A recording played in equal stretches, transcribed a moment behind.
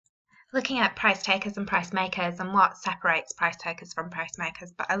looking at price takers and price makers and what separates price takers from price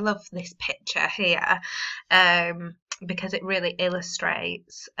makers. But I love this picture here because it really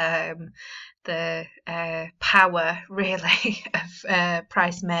illustrates the power really of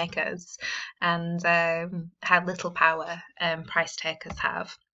price makers and how little power price takers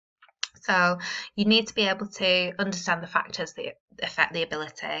have. So you need to be able to understand the factors that affect the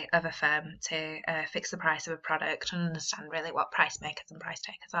ability of a firm to fix the price of a product and understand really what price makers and price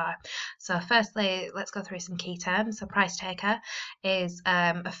takers are. So firstly, let's go through some key terms. So price taker is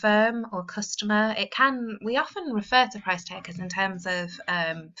a firm or customer. We often refer to price takers in terms of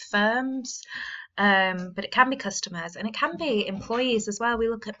firms, but it can be customers and it can be employees as well. We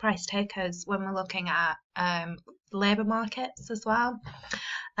look at price takers when we're looking at labour markets as well.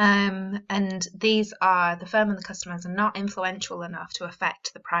 And these are the firm and the customers are not influential enough to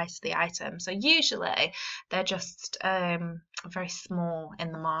affect the price of the item. So usually they're just very small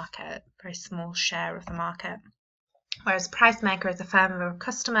in the market, very small share of the market. Whereas a price maker is a firm or a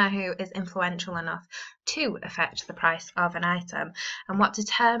customer who is influential enough to affect the price of an item. And what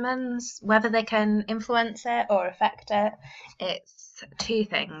determines whether they can influence it or affect it, it's two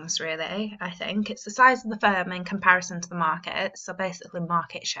things really, I think. It's the size of the firm in comparison to the market, so basically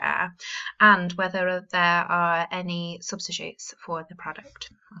market share, and whether there are any substitutes for the product.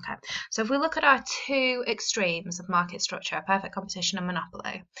 Okay, so if we look at our two extremes of market structure, perfect competition and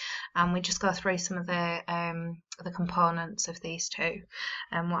monopoly, and we just go through some of the components of these two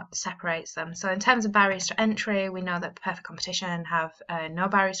and what separates them. So in terms of barriers to entry, we know that perfect competition have no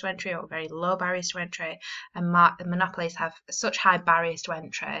barriers to entry or very low barriers to entry, and monopolies have such high barriers to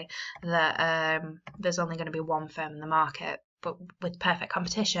entry that there's only going to be one firm in the market. But with perfect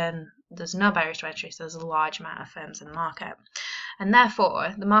competition, there's no barriers to entry, so there's a large amount of firms in the market. And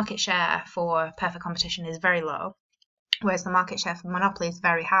therefore, the market share for perfect competition is very low, whereas the market share for monopoly is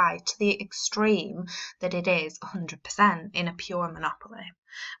very high, to the extreme that it is 100% in a pure monopoly.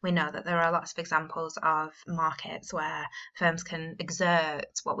 We know that there are lots of examples of markets where firms can exert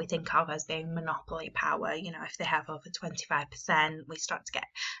what we think of as being monopoly power. You know, if they have over 25%, we start to get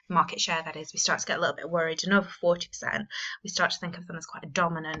market share, that is, we start to get a little bit worried, and over 40%, we start to think of them as quite a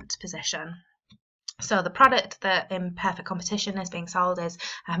dominant position. So the product that in perfect competition is being sold is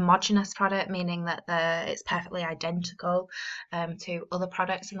a homogeneous product, meaning that it's perfectly identical to other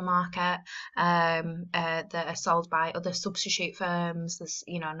products in the market that are sold by other substitute firms. There's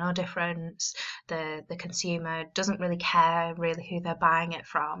no difference. The consumer doesn't really care really who they're buying it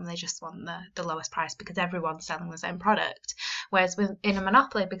from. They just want the lowest price because everyone's selling the same product. Whereas in a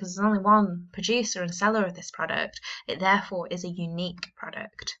monopoly, because there's only one producer and seller of this product, it therefore is a unique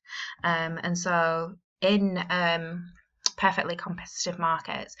product. And so in perfectly competitive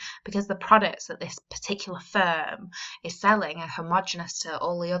markets, because the products that this particular firm is selling are homogenous to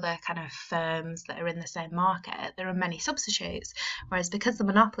all the other kind of firms that are in the same market, there are many substitutes. Whereas because the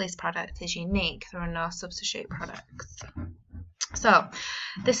monopoly's product is unique, there are no substitute products. So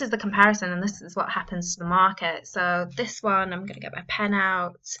this is the comparison, and this is what happens to the market. So this one, I'm going to get my pen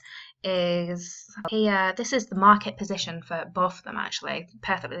out, is here. This is the market position for both of them, actually,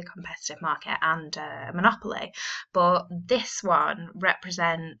 perfectly competitive market and monopoly. But this one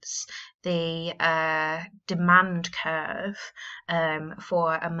represents the demand curve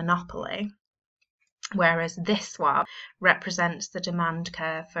for a monopoly, whereas this one represents the demand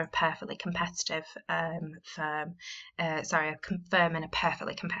curve for a perfectly competitive firm in a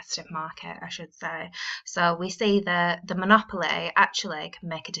perfectly competitive market, I should say. So we see that the monopoly actually can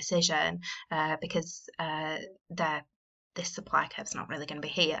make a decision because this supply curve's not really going to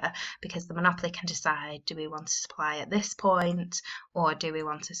be here, because the monopoly can decide, do we want to supply at this point or do we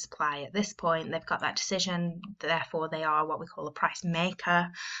want to supply at this point? They've got that decision, therefore they are what we call a price maker.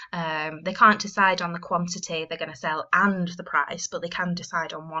 They can't decide on the quantity they're going to sell and the price, but they can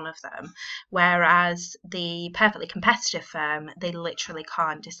decide on one of them. Whereas the perfectly competitive firm, they literally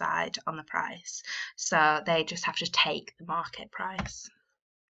can't decide on the price. So they just have to take the market price.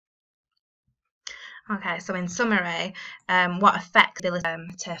 Okay, so in summary, what affects the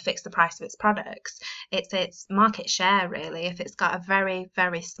ability to fix the price of its products? It's its market share, really. If it's got a very,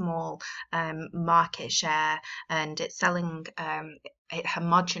 very small market share and it's selling a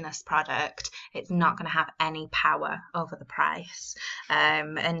homogeneous product, it's not going to have any power over the price.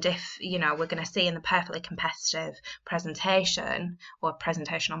 And if, we're going to see in the perfectly competitive presentation or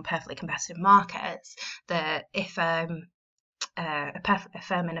presentation on perfectly competitive markets that if a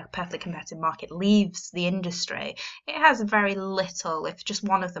firm in a perfectly competitive market leaves the industry, it has very little, if just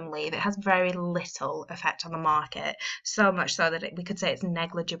one of them leave, it has very little effect on the market, so much so that we could say it's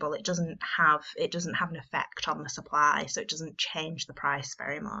negligible. It doesn't have an effect on the supply, so it doesn't change the price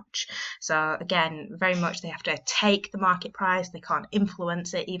very much. So again, very much they have to take the market price, they can't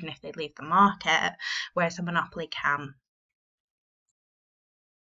influence it even if they leave the market, whereas a monopoly can.